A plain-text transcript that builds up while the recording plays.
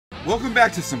Welcome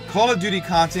back to some Call of Duty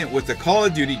content with the Call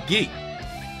of Duty Geek.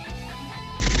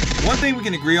 One thing we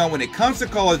can agree on when it comes to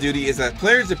Call of Duty is that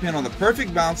players depend on the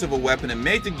perfect balance of a weapon to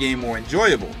make the game more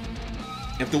enjoyable.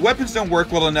 If the weapons don't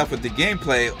work well enough with the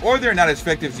gameplay, or they're not as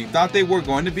effective as you thought they were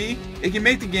going to be, it can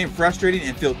make the game frustrating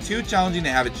and feel too challenging to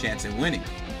have a chance in winning.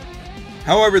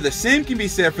 However, the same can be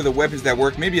said for the weapons that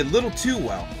work maybe a little too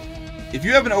well. If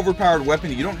you have an overpowered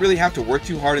weapon and you don't really have to work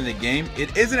too hard in the game,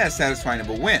 it isn't as satisfying of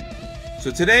a win. So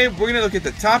today, we're going to look at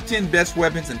the top 10 best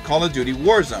weapons in Call of Duty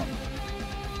Warzone.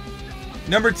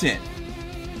 Number 10.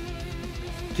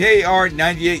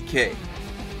 KAR-98K.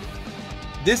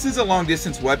 This is a long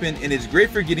distance weapon and is great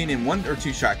for getting in 1 or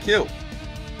 2 shot kills.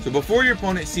 So before your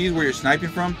opponent sees where you're sniping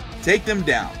from, take them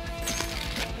down.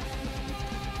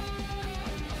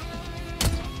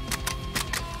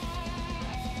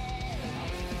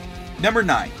 Number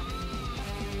 9.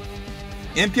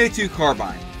 MK2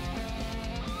 Carbine.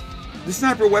 The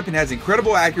sniper weapon has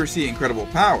incredible accuracy and incredible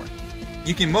power.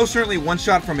 You can most certainly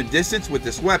one-shot from a distance with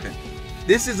this weapon.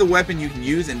 This is a weapon you can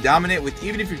use and dominate with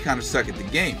even if you're kind of stuck at the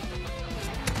game.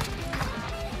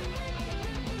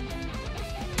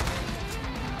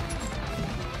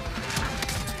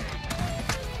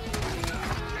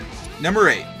 Number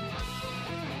 8.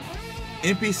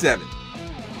 MP7.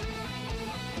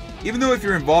 Even though if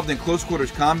you're involved in close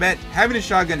quarters combat, having a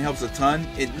shotgun helps a ton,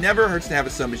 it never hurts to have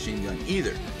a submachine gun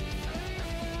either.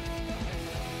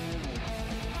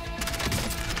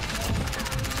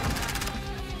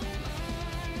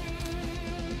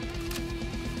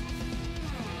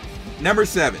 Number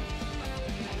 7.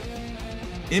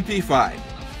 MP5.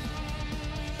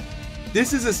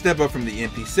 This is a step up from the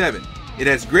MP7. It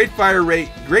has great fire rate,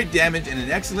 great damage, and an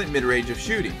excellent mid-range of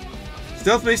shooting.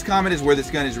 Stealth-based combat is where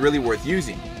this gun is really worth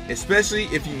using, especially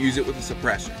if you use it with a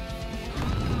suppressor.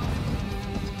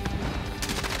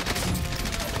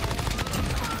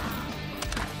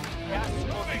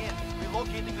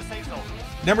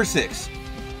 Number 6.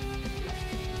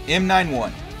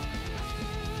 M91.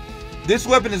 This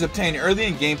weapon is obtained early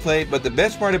in gameplay, but the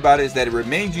best part about it is that it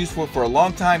remains useful for a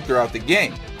long time throughout the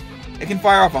game. It can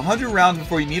fire off 100 rounds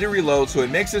before you need to reload, so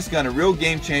it makes this gun a real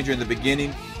game changer in the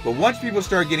beginning, but once people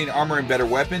start getting armor and better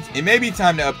weapons, it may be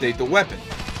time to update the weapon.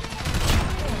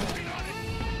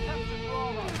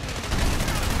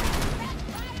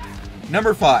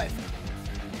 Number 5.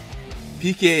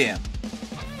 PKM.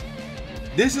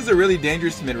 This is a really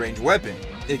dangerous mid-range weapon.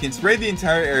 It can spray the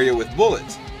entire area with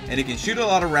bullets, and it can shoot a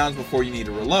lot of rounds before you need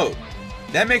to reload.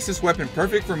 That makes this weapon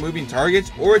perfect for moving targets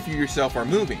or if you yourself are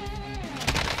moving.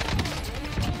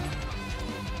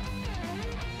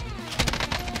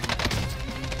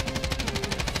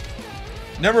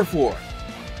 Number 4.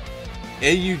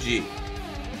 AUG.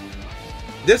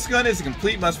 This gun is a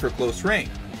complete must for close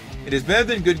range. It is better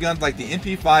than good guns like the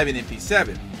MP5 and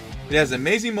MP7. It has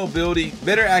amazing mobility,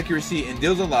 better accuracy, and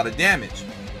deals a lot of damage.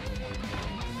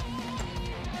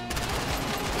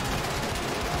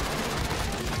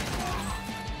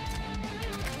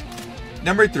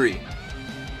 Number 3.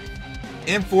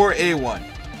 M4A1.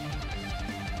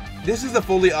 This is a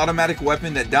fully automatic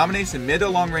weapon that dominates in mid to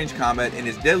long range combat and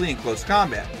is deadly in close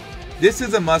combat. This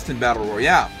is a must in Battle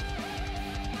Royale.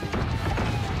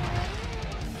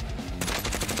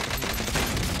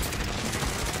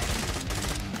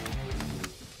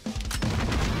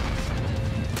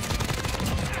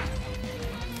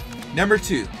 Number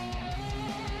 2.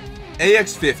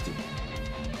 AX50.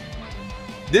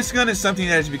 This gun is something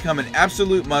that has become an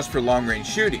absolute must for long range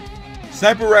shooting.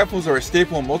 Sniper rifles are a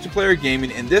staple in multiplayer gaming,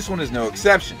 and this one is no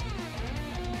exception.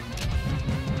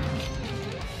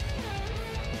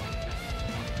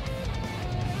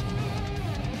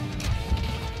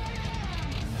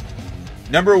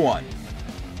 Number 1.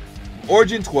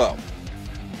 Origin 12.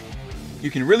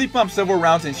 You can really pump several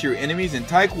rounds into your enemies in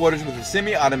tight quarters with a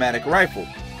semi-automatic rifle.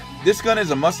 This gun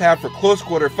is a must-have for close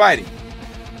quarter fighting.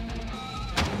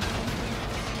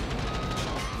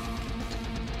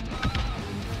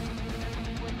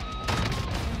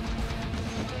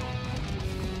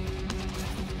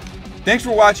 Thanks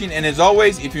for watching, and as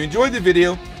always, if you enjoyed the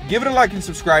video, give it a like and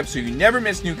subscribe so you never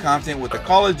miss new content with the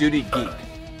Call of Duty Geek.